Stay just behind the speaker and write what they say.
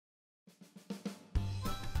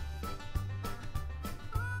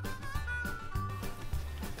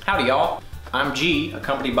Howdy y'all, I'm G,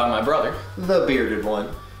 accompanied by my brother, the bearded one.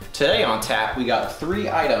 Today on tap we got 3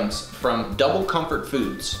 items from Double Comfort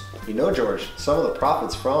Foods. You know, George, some of the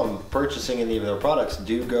profits from purchasing any of their products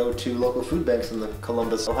do go to local food banks in the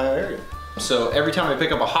Columbus, Ohio area. So every time I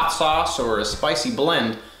pick up a hot sauce or a spicy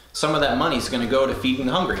blend, some of that money's gonna go to feeding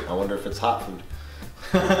the hungry. I wonder if it's hot food.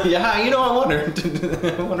 Yeah, you know, I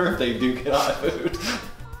wonder if they do get hot food.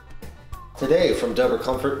 Today from Double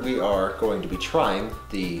Comfort we are going to be trying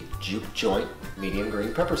the Juke Joint medium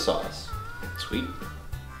green pepper sauce. Sweet.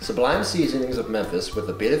 Sublime seasonings of Memphis with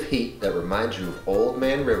a bit of heat that reminds you of Old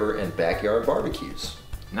Man River and backyard barbecues.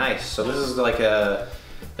 Nice, so this is like a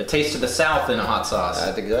taste of the South in a hot sauce.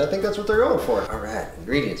 I think that's what they're going for. All right,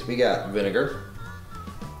 ingredients. We got vinegar,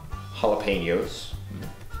 jalapenos,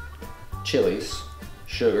 chilies,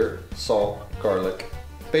 sugar, salt, garlic,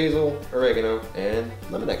 basil, oregano, and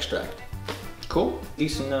lemon extract. Cool,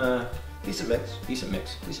 decent mix. Decent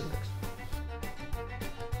mix.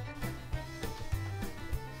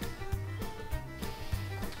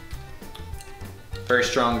 Very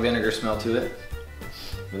strong vinegar smell to it.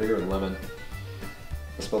 Vinegar and lemon.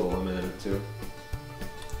 I smell the lemon in it too.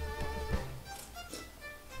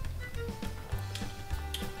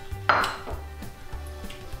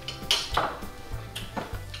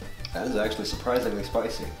 That is actually surprisingly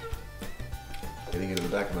spicy. Getting it in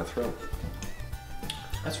the back of my throat.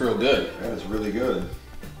 That's real good. That is really good.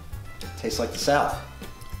 Tastes like the South.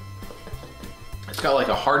 It's got like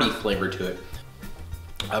a hearty flavor to it.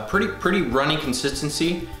 A pretty runny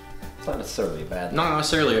consistency. It's not necessarily a bad thing. Not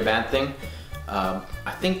necessarily a bad thing. I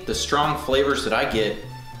think the strong flavors that I get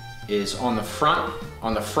is on the front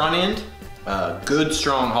end, good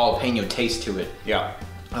strong jalapeno taste to it. Yeah.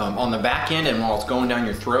 On the back end and while it's going down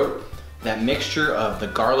your throat, that mixture of the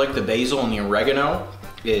garlic, the basil, and the oregano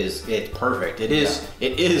it's perfect.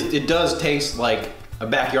 It does taste like a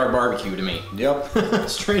backyard barbecue to me. Yep.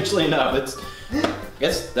 Strangely enough,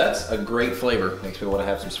 that's a great flavor. Makes me want to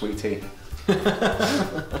have some sweet tea. It's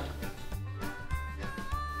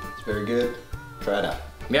very good. Try it out.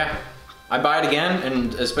 Yeah, I buy it again,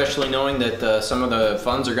 and especially knowing that some of the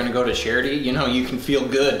funds are going to go to charity, you know, you can feel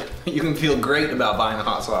good. You can feel great about buying the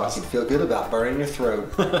hot sauce. You can feel good about burning your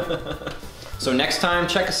throat. So next time,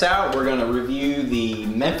 check us out. We're going to review the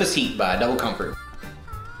Memphis Heat by Double Comfort.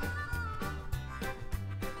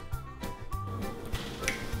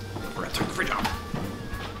 We're going to turn the fridge on.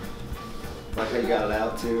 Like how you got it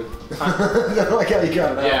out too. I like how you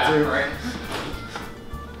got it out too. Yeah, right.